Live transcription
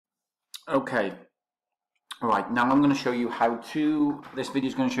Okay, all right, now I'm going to show you how to, this video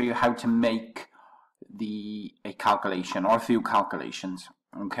is going to show you how to make a calculation or a few calculations.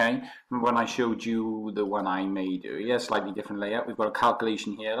 Okay, when I showed you the one I made earlier, slightly different layout, we've got a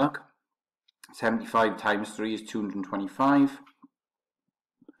calculation here, look, 75 times 3 is 225,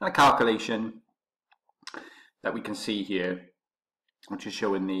 and a calculation that we can see here, which is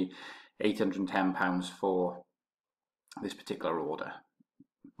showing the £810 for this particular order.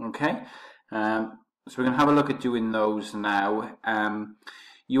 Okay, so we're going to have a look at doing those now.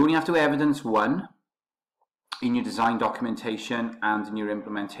 You only have to evidence one in your design documentation and in your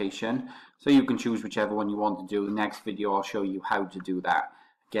implementation, so you can choose whichever one you want to do. The next video I'll show you how to do that.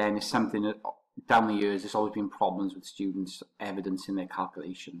 Again, it's something that down the years there's always been problems with students evidencing their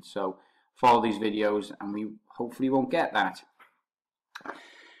calculations, so follow these videos and we hopefully won't get that.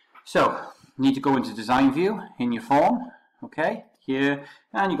 So you need to go into design view in your form, okay, here,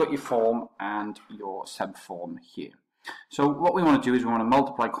 and you've got your form and your subform here. So what we want to do is we want to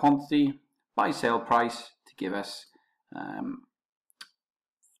multiply quantity by sale price to give us the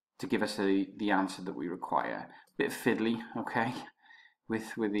answer that we require. Bit fiddly, okay,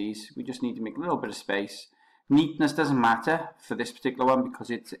 with these. We just need to make a little bit of space. Neatness doesn't matter for this particular one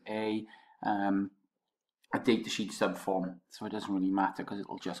because it's a datasheet subform, so it doesn't really matter because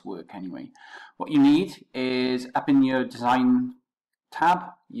it'll just work anyway. What you need is up in your design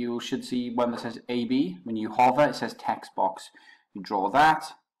tab, you should see one that says AB. When you hover, it says text box. You draw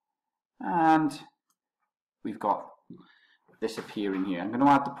that, and we've got this appearing here. I'm going to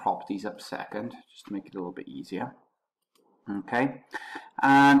add the properties up second, just to make it a little bit easier. Okay,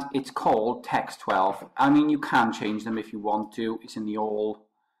 and it's called text 12. I mean, you can change them if you want to. It's in the all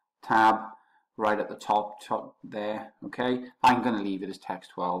tab right at the top there. Okay, I'm going to leave it as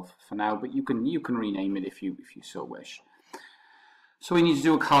text 12 for now, but you can rename it if you so wish. So we need to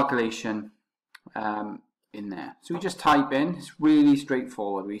do a calculation in there. So we just type in, it's really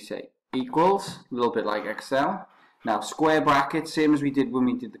straightforward. We say equals, a little bit like Excel. Now square brackets, same as we did when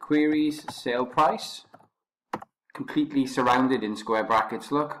we did the queries, sale price, completely surrounded in square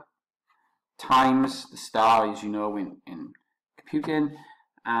brackets, look, times the star, as you know in computing,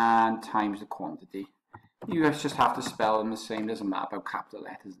 and times the quantity. You guys just have to spell them the same, doesn't matter about capital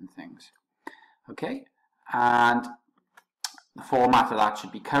letters and things. Okay, and the format of that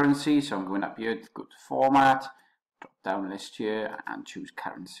should be currency, so I'm going up here to go to format, drop down list here and choose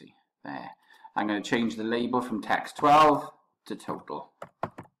currency. There. I'm going to change the label from text 12 to total.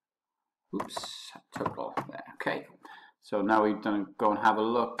 Oops, total there. Okay, so now we're going to go and have a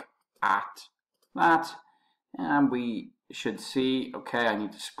look at that, and we should see, okay, I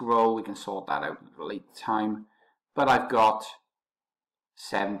need to scroll, we can sort that out at a later time, but I've got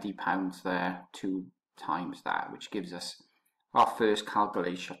 £70 there, 2 times that, which gives us our first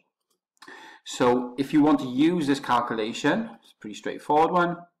calculation. So if you want to use this calculation, it's a pretty straightforward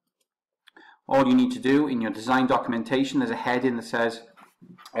one. All you need to do in your design documentation, there's a heading that says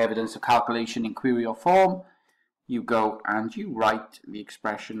evidence of calculation in query or form. You go and you write the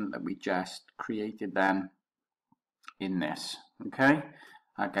expression that we just created then in this. Okay,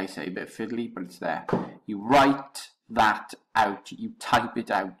 like I say, a bit fiddly, but it's there. You write that out, you type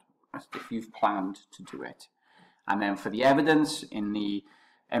it out as if you've planned to do it. And then for the evidence in the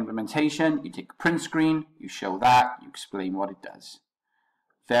implementation, you take a print screen, you show that, you explain what it does.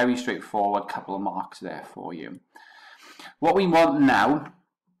 Very straightforward, couple of marks there for you. What we want now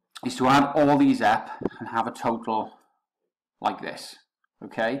is to add all these up and have a total like this.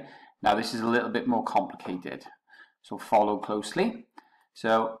 Okay, now this is a little bit more complicated, so follow closely.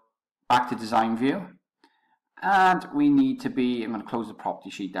 So back to design view, and we need to be, I'm going to close the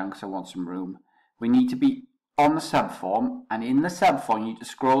property sheet down because I want some room. We need to be on the subform, and in the subform you need to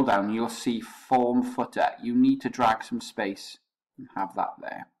scroll down, you'll see form footer. You need to drag some space and have that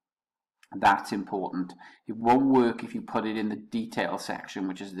there. That's important. It won't work if you put it in the detail section,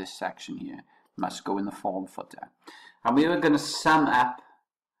 which is this section here. It must go in the form footer. And we are going to sum up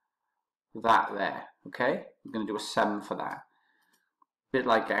that there. Okay, we're going to do a sum for that, a bit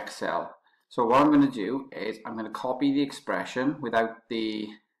like Excel. So what I'm going to do is I'm going to copy the expression without the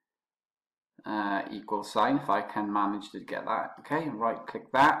equal sign, if I can manage to get that. Okay, right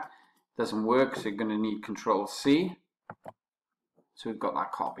click that. Doesn't work, so you're going to need Control C. So we've got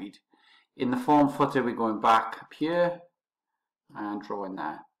that copied. In the form footer, we're going back up here and drawing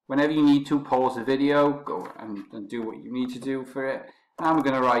that. Whenever you need to, pause the video, go and do what you need to do for it. And we're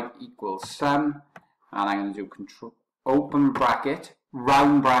going to write equals sum, and I'm going to do control open bracket,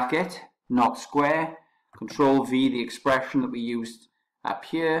 round bracket, not square. Control V, the expression that we used up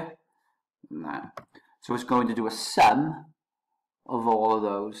here. And that. So it's going to do a sum of all of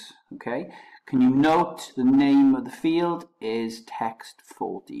those. Okay, can you note the name of the field is text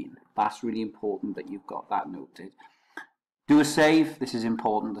 14? That's really important that you've got that noted. Do a save. This is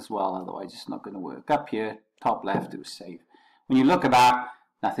important as well, otherwise it's not going to work. Up here, top left, do a save. When you look at that,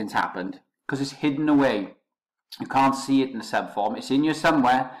 nothing's happened because it's hidden away. You can't see it in the subform. It's in here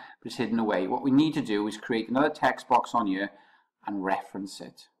somewhere, but it's hidden away. What we need to do is create another text box on here and reference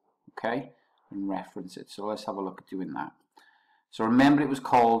it. Okay, and reference it. So let's have a look at doing that. So remember, it was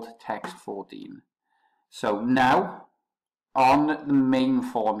called text 14. So now on the main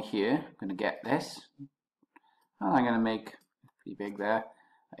form here, I'm going to get this, and I'm going to make pretty big there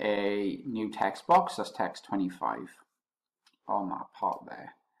a new text box. That's text 25 on that part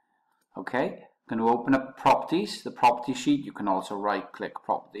there. Okay, I'm going to open up properties, the property sheet. You can also right click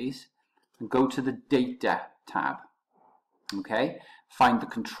properties and go to the data tab. Okay, find the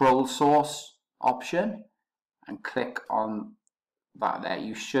control source option and click on that there.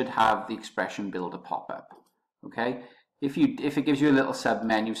 You should have the expression builder pop up. Okay, if it gives you a little sub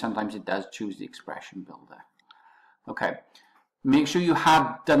menu, sometimes it does choose the expression builder. Okay, make sure you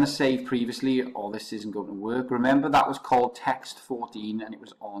have done a save previously or this isn't going to work. Remember, that was called text 14 and it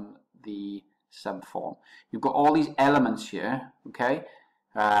was on the subform. You've got all these elements here, okay,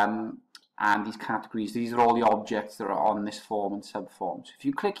 and these categories. These are all the objects that are on this form and subform. So if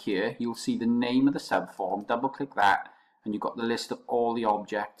you click here, you'll see the name of the subform. Double click that and you've got the list of all the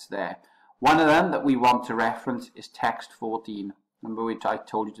objects there. One of them that we want to reference is text 14. Remember I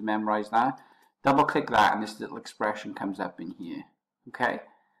told you to memorize that? Double click that and this little expression comes up in here. Okay,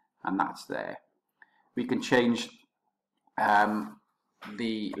 and that's there. We can change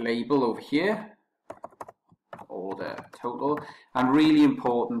the label over here, order total, and really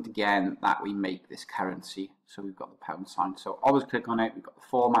important again that we make this currency. So we've got the pound sign. So always click on it. We've got the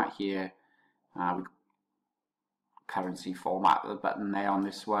format here. We've got currency format, the button there on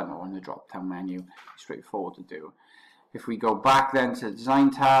this one or in the drop down menu. Straightforward to do. If we go back then to the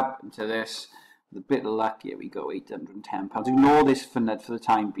design tab into this, with a bit of luck, here we go, £810. Ignore this for the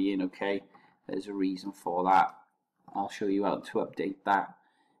time being, okay? There's a reason for that. I'll show you how to update that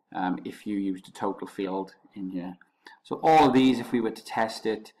if you use the total field in here. So all of these, if we were to test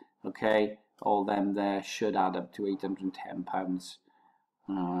it, okay, all them there should add up to £810.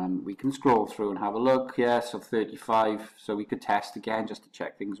 We can scroll through and have a look. Yeah, so 35. So we could test again just to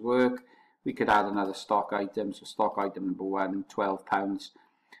check things work. We could add another stock item. So stock item number 1, £12.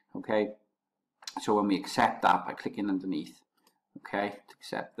 Okay. So when we accept that by clicking underneath, okay, to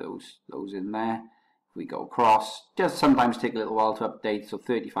accept those in there. If we go across, just sometimes take a little while to update. So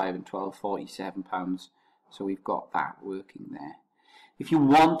 35 and 12, £47. So we've got that working there. If you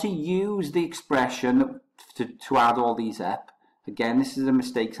want to use the expression to add all these up, again, this is a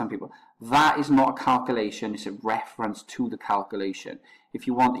mistake some people. That is not a calculation, it's a reference to the calculation. If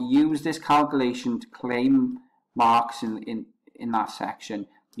you want to use this calculation to claim marks in that section,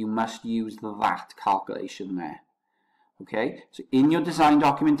 you must use that calculation there. Okay, so in your design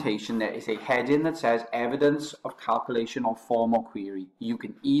documentation there is a heading that says evidence of calculation on form or query. You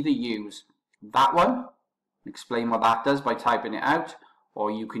can either use that one, explain what that does by typing it out,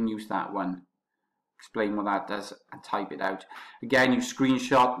 or you can use that one, explain what that does and type it out. Again, you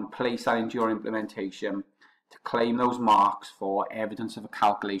screenshot and place that into your implementation to claim those marks for evidence of a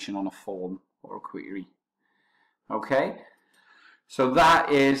calculation on a form or a query. Okay, so that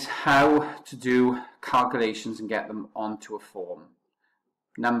is how to do calculations and get them onto a form.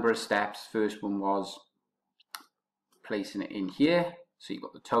 Number of steps. First one was placing it in here. So you've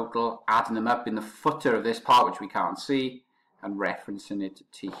got the total, adding them up in the footer of this part, which we can't see, and referencing it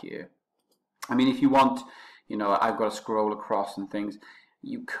to here. I mean, if you want, you know, I've got to scroll across and things,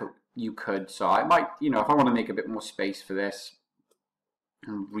 you could. So I might, you know, if I want to make a bit more space for this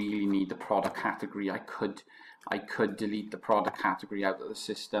and really need the product category, I could delete the product category out of the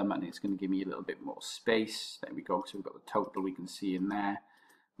system and it's going to give me a little bit more space. There we go. So we've got the total we can see in there.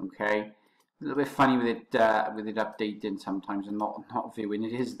 Okay, a little bit funny with it updating sometimes and not viewing.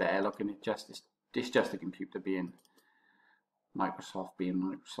 It is there. Look, and it's just a computer being Microsoft being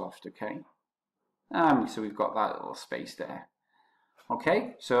Microsoft. Okay. So we've got that little space there.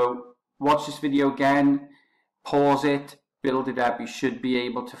 Okay, so watch this video again, pause it, build it up. You should be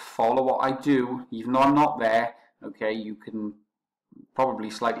able to follow what I do, even though I'm not there. Okay, you can probably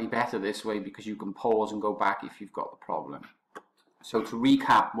slightly better this way because you can pause and go back if you've got the problem. So to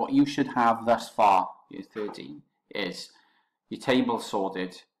recap, what you should have thus far, year 13, is your table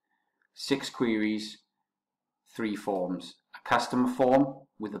sorted, 6 queries, 3 forms. A customer form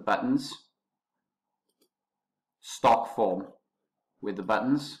with the buttons, stock form with the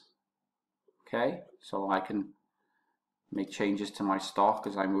buttons. Okay, so I can make changes to my stock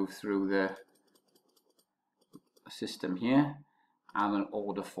as I move through the system here, and an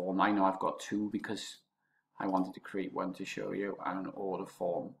order form. I know I've got two because I wanted to create one to show you, and an order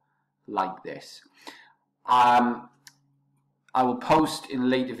form like this. I will post in a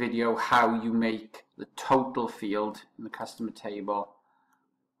later video how you make the total field in the customer table,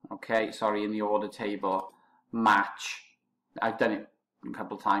 okay, sorry, in the order table, match. I've done it a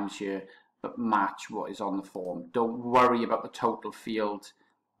couple of times here, but match what is on the form. Don't worry about the total field,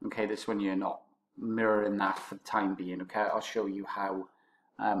 okay, this one you're not mirroring that for the time being, okay. I'll show you how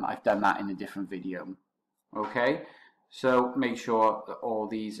I've done that in a different video, okay. So make sure that all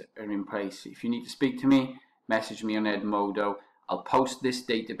these are in place. If you need to speak to me, message me on Edmodo. I'll post this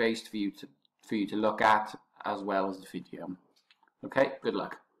database for you to look at as well as the video. Okay, good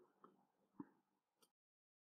luck.